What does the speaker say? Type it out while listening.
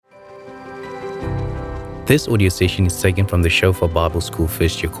This audio session is taken from the Shofar Bible School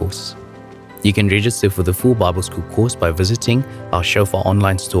first year course. You can register for the full Bible School course by visiting our Shofar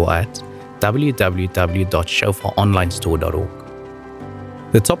online store at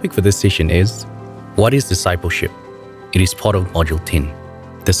www.shofaronlinestore.org. The topic for this session is, what is discipleship? It is part of Module 10,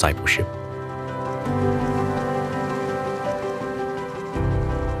 Discipleship.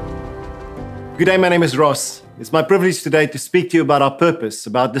 Good day, my name is Ross. It's my privilege today to speak to you about our purpose,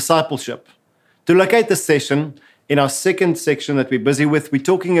 about discipleship. To locate this session, in our second section that we're busy with, we're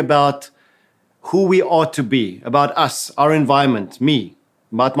talking about who we are to be, about us, our environment, me,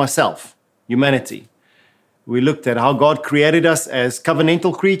 about myself, humanity. We looked at how God created us as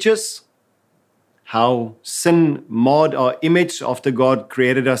covenantal creatures, how sin marred our image after God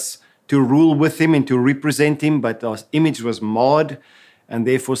created us to rule with Him and to represent Him, but our image was marred, and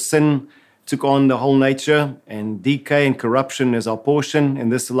therefore sin took on the whole nature, and decay and corruption is our portion in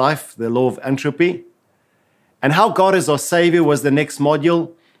this life, the law of entropy. And how God as our Savior was the next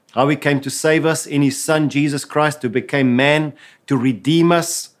module, how He came to save us in His Son, Jesus Christ, who became man, to redeem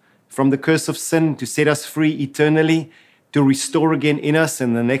us from the curse of sin, to set us free eternally, to restore again in us.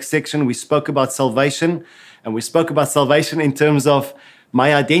 In the next section, we spoke about salvation, and we spoke about salvation in terms of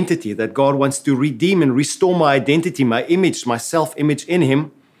my identity, that God wants to redeem and restore my identity, my image, my self-image in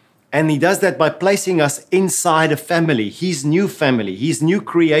Him. And He does that by placing us inside a family, His new family, His new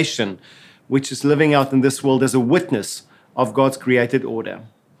creation, which is living out in this world as a witness of God's created order.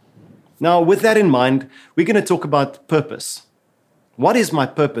 Now, with that in mind, we're going to talk about purpose. What is my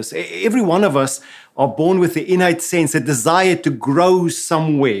purpose? Every one of us are born with the innate sense, a desire to grow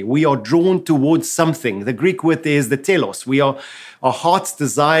somewhere. We are drawn towards something. The Greek word there is the telos. Our heart's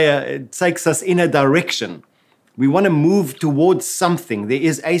desire, it takes us in a direction. We want to move towards something. There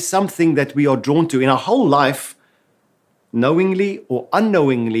is a something that we are drawn to. In our whole life, knowingly or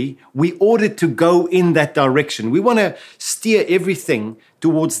unknowingly, we ordered to go in that direction. We want to steer everything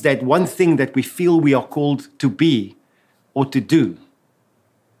towards that one thing that we feel we are called to be or to do.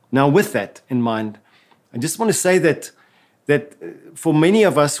 Now, with that in mind, I just want to say that for many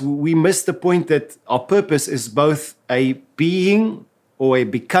of us, we miss the point that our purpose is both a being or a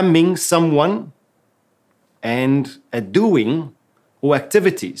becoming someone and a doing or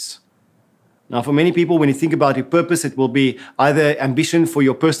activities. Now, for many people, when you think about your purpose, it will be either ambition for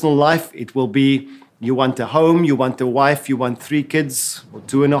your personal life. It will be you want a home, you want a wife, you want 3 kids or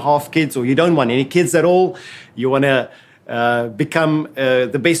 2.5 kids, or you don't want any kids at all. You want to become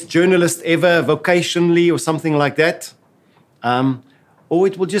the best journalist ever vocationally or something like that. Or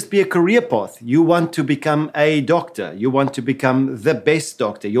it will just be a career path. You want to become a doctor. You want to become the best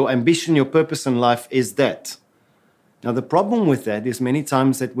doctor. Your ambition, your purpose in life is that. Now, the problem with that is many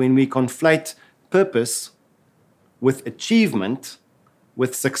times that when we conflate purpose with achievement,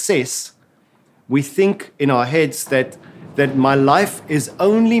 with success, we think in our heads that my life is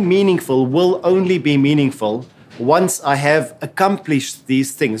only meaningful, will only be meaningful once I have accomplished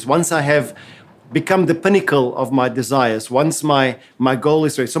these things, once I have become the pinnacle of my desires, once my goal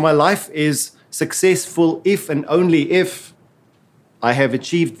is reached. So my life is successful if and only if I have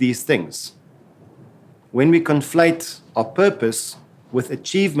achieved these things. When we conflate our purpose with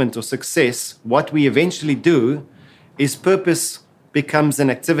achievement or success, what we eventually do is purpose becomes an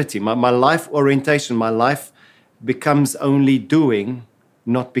activity. My life orientation, my life becomes only doing,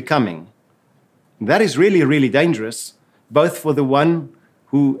 not becoming. That is really, really dangerous, both for the one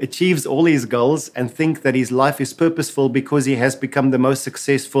who achieves all his goals and think that his life is purposeful because he has become the most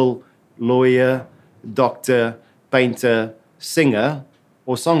successful lawyer, doctor, painter, singer,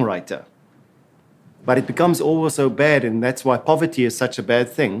 or songwriter. But it becomes also bad, and that's why poverty is such a bad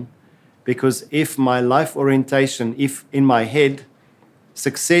thing, because if my life orientation, if in my head,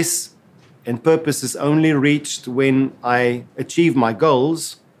 success and purpose is only reached when I achieve my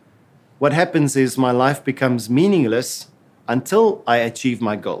goals, what happens is my life becomes meaningless until I achieve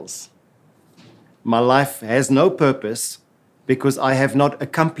my goals. My life has no purpose because I have not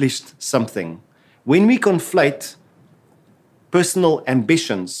accomplished something. When we conflate personal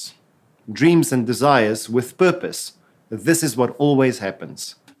ambitions, dreams and desires with purpose, this is what always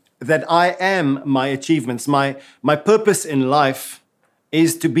happens. That I am my achievements. My purpose in life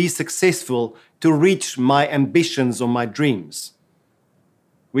is to be successful, to reach my ambitions or my dreams.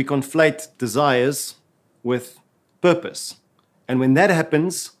 We conflate desires with purpose. And when that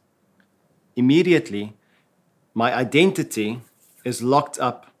happens, immediately my identity is locked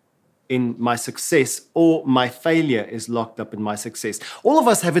up in my success, or my failure is locked up in my success. All of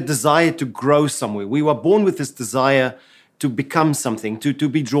us have a desire to grow somewhere. We were born with this desire to become something, to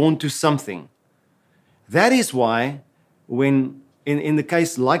be drawn to something. That is why when in the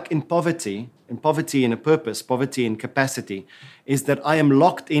case like in poverty in a purpose, poverty in capacity, is that I am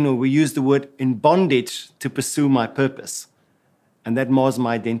locked in, or we use the word in bondage to pursue my purpose. And that mars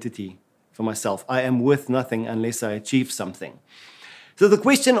my identity for myself. I am worth nothing unless I achieve something. So the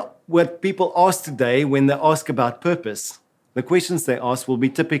question what people ask today when they ask about purpose, the questions they ask will be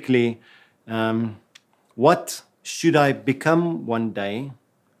typically, what should I become one day?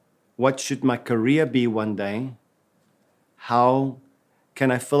 What should my career be one day? How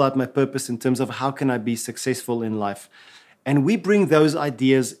can I fill out my purpose in terms of how can I be successful in life? And we bring those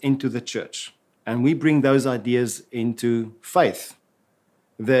ideas into the church, and we bring those ideas into faith.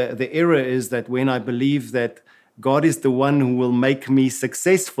 The error is that when I believe that God is the one who will make me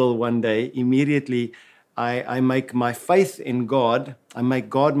successful one day, immediately I make my faith in God, I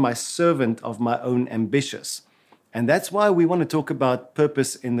make God my servant of my own ambitions. And that's why we want to talk about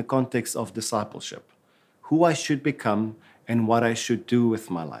purpose in the context of discipleship. Who I should become and what I should do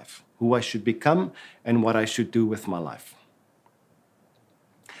with my life. Who I should become and what I should do with my life.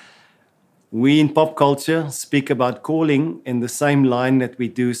 We in pop culture speak about calling in the same line that we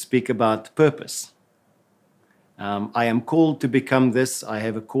do speak about purpose. I am called to become this. I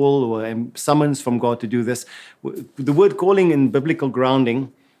have a call or am summons from God to do this. The word calling in biblical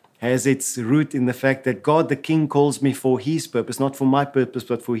grounding has its root in the fact that God the King calls me for His purpose, not for my purpose,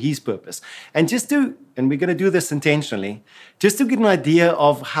 but for His purpose. And we're going to do this intentionally, just to get an idea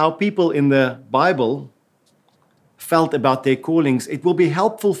of how people in the Bible felt about their callings, it will be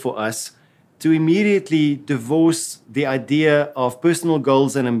helpful for us to immediately divorce the idea of personal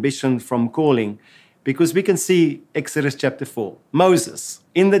goals and ambition from calling, because we can see Exodus chapter 4. Moses,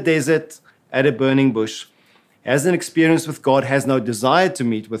 in the desert at a burning bush, has an experience with God, has no desire to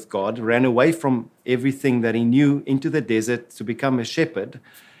meet with God, ran away from everything that he knew into the desert to become a shepherd.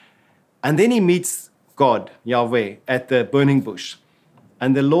 And then he meets God, Yahweh, at the burning bush.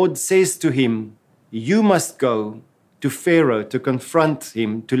 And the Lord says to him, you must go to Pharaoh to confront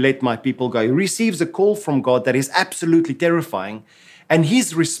him to let my people go. He receives a call from God that is absolutely terrifying. And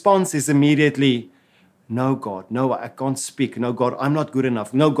his response is immediately, no, God, no, I can't speak. No, God, I'm not good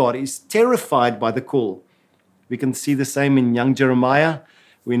enough. No, God, he's terrified by the call. We can see the same in young Jeremiah.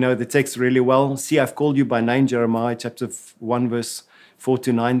 We know the text really well. See, I've called you by name, Jeremiah chapter 1, verse 4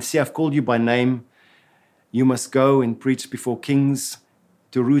 to 9. See, I've called you by name. You must go and preach before kings,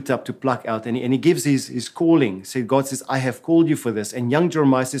 to root up, to pluck out. And he gives his calling. So God says, I have called you for this. And young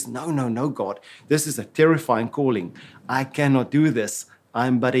Jeremiah says, no, God. This is a terrifying calling. I cannot do this.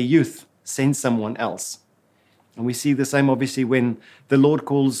 I'm but a youth. Send someone else. And we see the same, obviously, when the Lord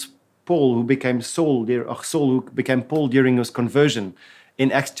calls Paul, who became Saul, who became Paul during his conversion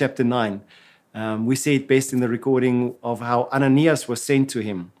in Acts chapter 9. We see it best in the recording of how Ananias was sent to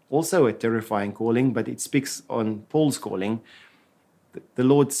him. Also a terrifying calling, but it speaks on Paul's calling. The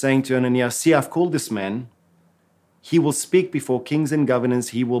Lord saying to Ananias, see, I've called this man. He will speak before kings and governors.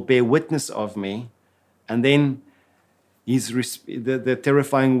 He will bear witness of me. And then the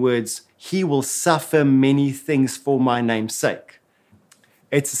terrifying words, he will suffer many things for my name's sake.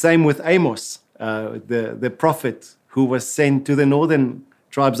 It's the same with Amos, the prophet who was sent to the northern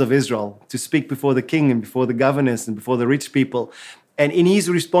tribes of Israel to speak before the king and before the governors and before the rich people. And in his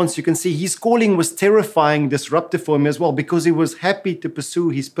response, you can see his calling was terrifying, disruptive for him as well, because he was happy to pursue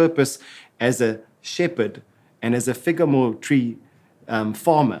his purpose as a shepherd and as a figure tree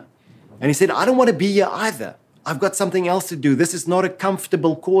farmer. And he said, I don't want to be here either. I've got something else to do. This is not a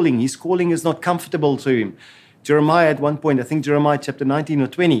comfortable calling. His calling is not comfortable to him. Jeremiah at one point, I think Jeremiah chapter 19 or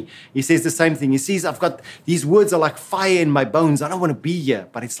 20, he says the same thing. He says, I've got, these words are like fire in my bones. I don't want to be here,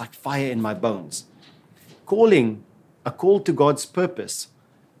 but it's like fire in my bones. Calling, a call to God's purpose,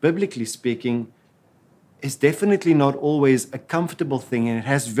 biblically speaking, is definitely not always a comfortable thing, and it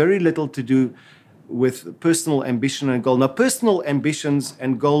has very little to do with personal ambition and goal. Now, personal ambitions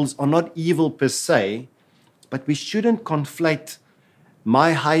and goals are not evil per se, but we shouldn't conflate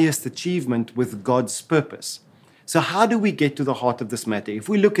my highest achievement with God's purpose. So how do we get to the heart of this matter? If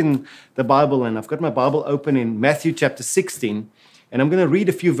we look in the Bible, and I've got my Bible open in Matthew chapter 16, and I'm going to read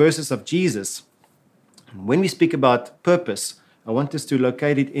a few verses of Jesus. When we speak about purpose, I want us to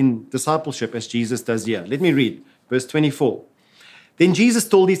locate it in discipleship as Jesus does here. Let me read verse 24. Then Jesus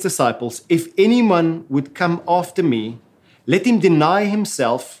told his disciples, if anyone would come after me, let him deny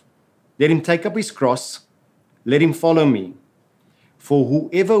himself, let him take up his cross, let him follow me. For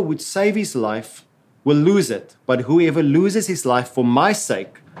whoever would save his life will lose it, but whoever loses his life for my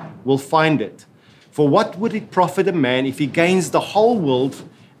sake will find it. For what would it profit a man if he gains the whole world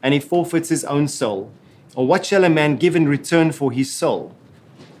and he forfeits his own soul? Or what shall a man give in return for his soul?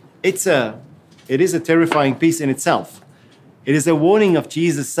 It is a terrifying piece in itself. It is a warning of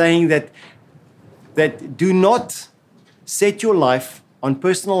Jesus saying that do not set your life on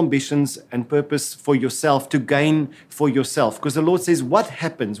personal ambitions and purpose for yourself to gain for yourself. Because the Lord says, what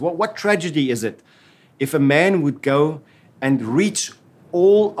happens? What tragedy is it if a man would go and reach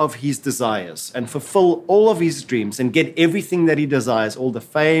all of his desires and fulfill all of his dreams and get everything that he desires, all the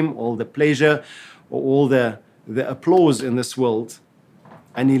fame, all the pleasure, or all the applause in this world,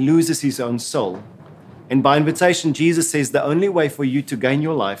 and he loses his own soul? And by invitation, Jesus says the only way for you to gain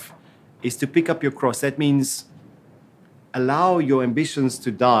your life is to pick up your cross. That means allow your ambitions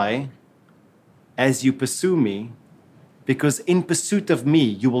to die as you pursue me, because in pursuit of me,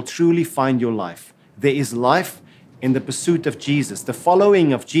 you will truly find your life. There is life in the pursuit of Jesus. The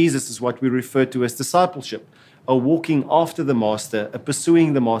following of Jesus is what we refer to as discipleship, a walking after the Master, a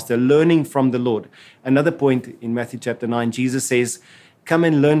pursuing the Master, learning from the Lord. Another point in Matthew chapter 9, Jesus says, come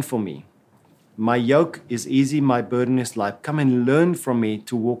and learn from me. My yoke is easy, my burden is light. Come and learn from me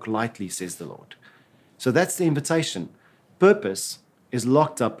to walk lightly, says the Lord. So that's the invitation. Purpose is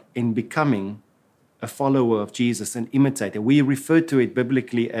locked up in becoming a follower of Jesus, an imitator. We refer to it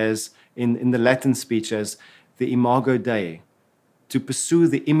biblically as, in the Latin speech, as the imago Dei, to pursue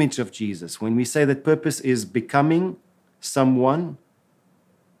the image of Jesus. When we say that purpose is becoming someone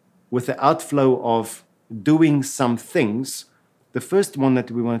with the outflow of doing some things, the first one that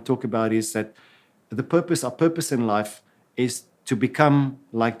we want to talk about is that our purpose in life is to become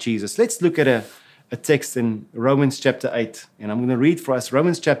like Jesus. Let's look at a text in Romans chapter 8, and I'm going to read for us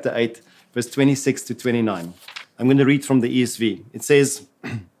Romans chapter 8, verse 26 to 29. I'm going to read from the ESV. It says,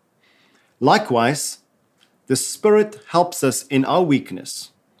 likewise, the Spirit helps us in our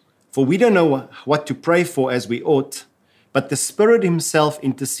weakness, for we don't know what to pray for as we ought, but the Spirit himself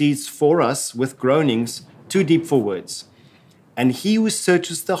intercedes for us with groanings too deep for words. And he who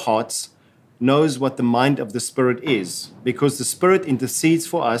searches the hearts knows what the mind of the Spirit is, because the Spirit intercedes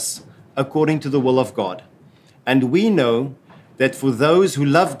for us according to the will of God. And we know that for those who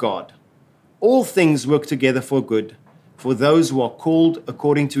love God, all things work together for good, for those who are called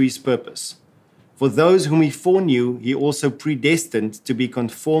according to his purpose. For those whom he foreknew, he also predestined to be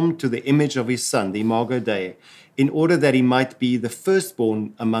conformed to the image of his Son, the imago Dei, in order that he might be the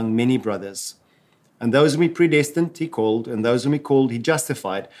firstborn among many brothers. And those whom he predestined, he called, and those whom he called, he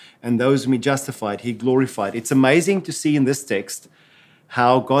justified, and those whom he justified, he glorified. It's amazing to see in this text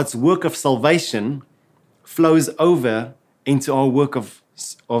how God's work of salvation flows over into our work of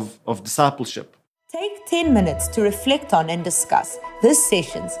discipleship. Take 10 minutes to reflect on and discuss this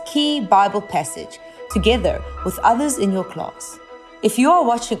session's key Bible passage together with others in your class. If you are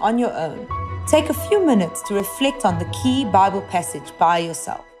watching on your own, take a few minutes to reflect on the key Bible passage by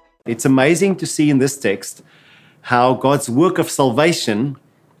yourself. It's amazing to see in this text how God's work of salvation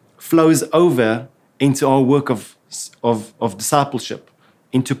flows over into our work of discipleship,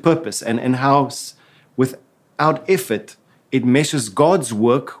 into purpose, and how without effort, it measures God's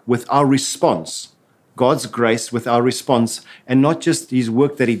work with our response, God's grace with our response, and not just his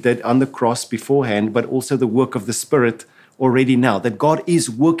work that he did on the cross beforehand, but also the work of the Spirit already now, that God is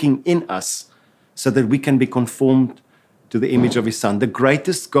working in us so that we can be conformed to the image of his Son. The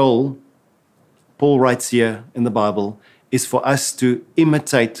greatest goal, Paul writes here in the Bible, is for us to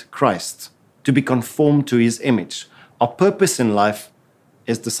imitate Christ, to be conformed to his image. Our purpose in life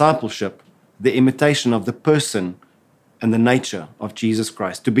is discipleship, the imitation of the person and the nature of Jesus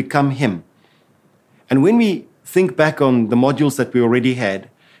Christ, to become him. And when we think back on the modules that we already had,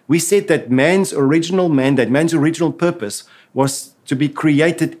 we said that man's original mandate, man's original purpose was to be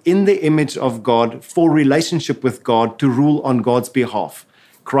created in the image of God for relationship with God, to rule on God's behalf.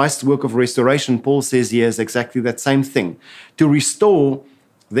 Christ's work of restoration, Paul says here, is exactly that same thing. To restore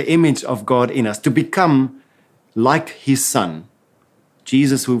the image of God in us, to become like his Son,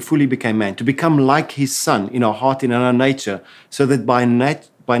 Jesus who fully became man, to become like his Son in our heart and in our nature, so that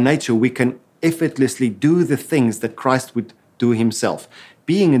by nature we can effortlessly do the things that Christ would do himself.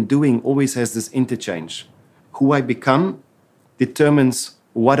 Being and doing always has this interchange. Who I become determines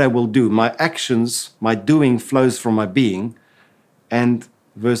what I will do. My actions, my doing flows from my being, and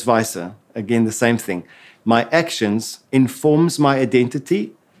vice versa. Again, the same thing. My actions informs my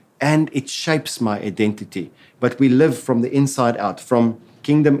identity and it shapes my identity. But we live from the inside out, from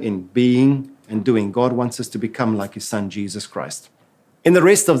kingdom in, being and doing. God wants us to become like his Son, Jesus Christ. In the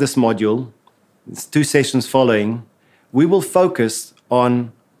rest of this module, it's 2 sessions following, we will focus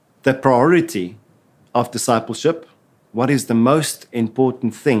on the priority of discipleship. What is the most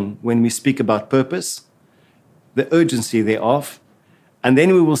important thing when we speak about purpose, the urgency thereof, and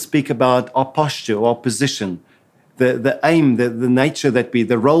then we will speak about our posture, our position, the aim, the nature that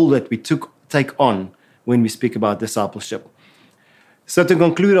the role that we take on when we speak about discipleship. So to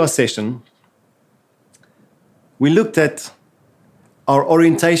conclude our session, we looked at our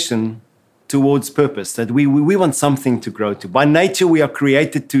orientation towards purpose, that we want something to grow to. By nature, we are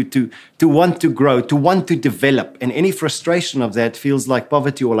created to want to grow, to want to develop, and any frustration of that feels like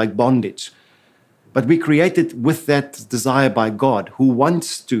poverty or like bondage. But we created with that desire by God, who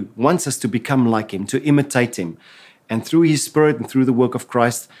wants us to become like him, to imitate him. And through his Spirit and through the work of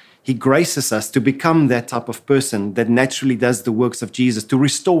Christ, he graces us to become that type of person that naturally does the works of Jesus, to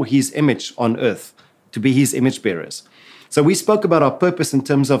restore his image on earth, to be his image bearers. So we spoke about our purpose in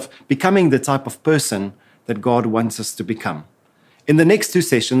terms of becoming the type of person that God wants us to become. In the next two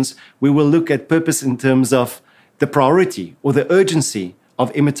sessions, we will look at purpose in terms of the priority or the urgency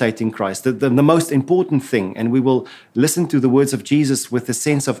of imitating Christ, the most important thing. And we will listen to the words of Jesus with a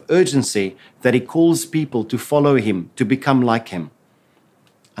sense of urgency that he calls people to follow him, to become like him.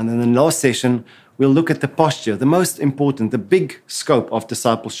 And then in the last session, we'll look at the posture, the most important, the big scope of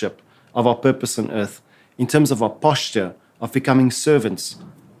discipleship, of our purpose on earth, in terms of our posture of becoming servants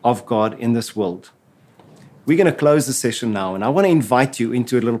of God in this world. We're going to close the session now, and I want to invite you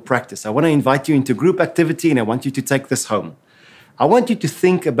into a little practice. I want to invite you into group activity, and I want you to take this home. I want you to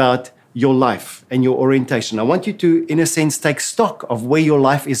think about your life and your orientation. I want you to, in a sense, take stock of where your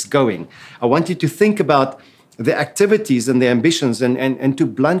life is going. I want you to think about the activities and the ambitions and to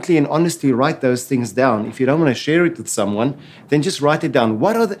bluntly and honestly write those things down. If you don't want to share it with someone, then just write it down.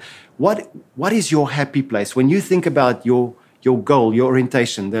 What is your happy place? When you think about your goal, your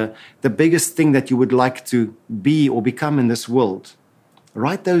orientation, the biggest thing that you would like to be or become in this world,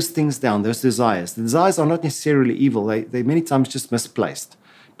 write those things down, those desires. The desires are not necessarily evil. They're many times just misplaced.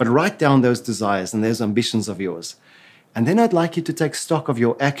 But write down those desires and those ambitions of yours. And then I'd like you to take stock of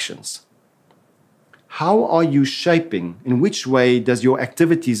your actions. How are you shaping? In which way does your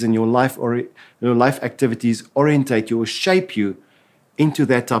activities and your life activities orientate you or shape you into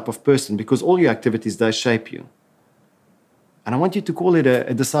that type of person? Because all your activities does shape you. And I want you to call it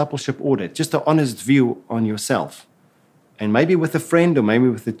a discipleship audit, just an honest view on yourself. And maybe with a friend or maybe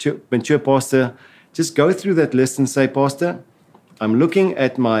with a mature pastor, just go through that list and say, Pastor, I'm looking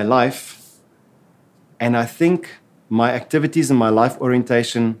at my life and I think my activities and my life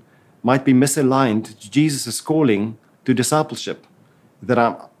orientation might be misaligned to Jesus' calling to discipleship, that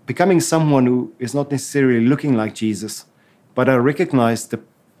I'm becoming someone who is not necessarily looking like Jesus, but I recognize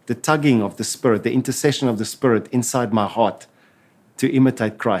the tugging of the Spirit, the intercession of the Spirit inside my heart to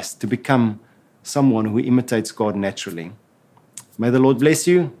imitate Christ, to become someone who imitates God naturally. May the Lord bless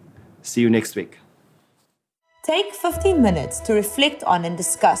you. See you next week. Take 15 minutes to reflect on and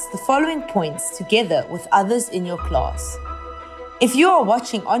discuss the following points together with others in your class. If you are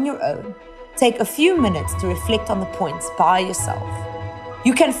watching on your own, take a few minutes to reflect on the points by yourself.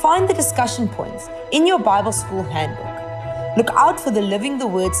 You can find the discussion points in your Bible School handbook. Look out for the Living the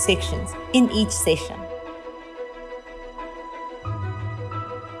Word sections in each session.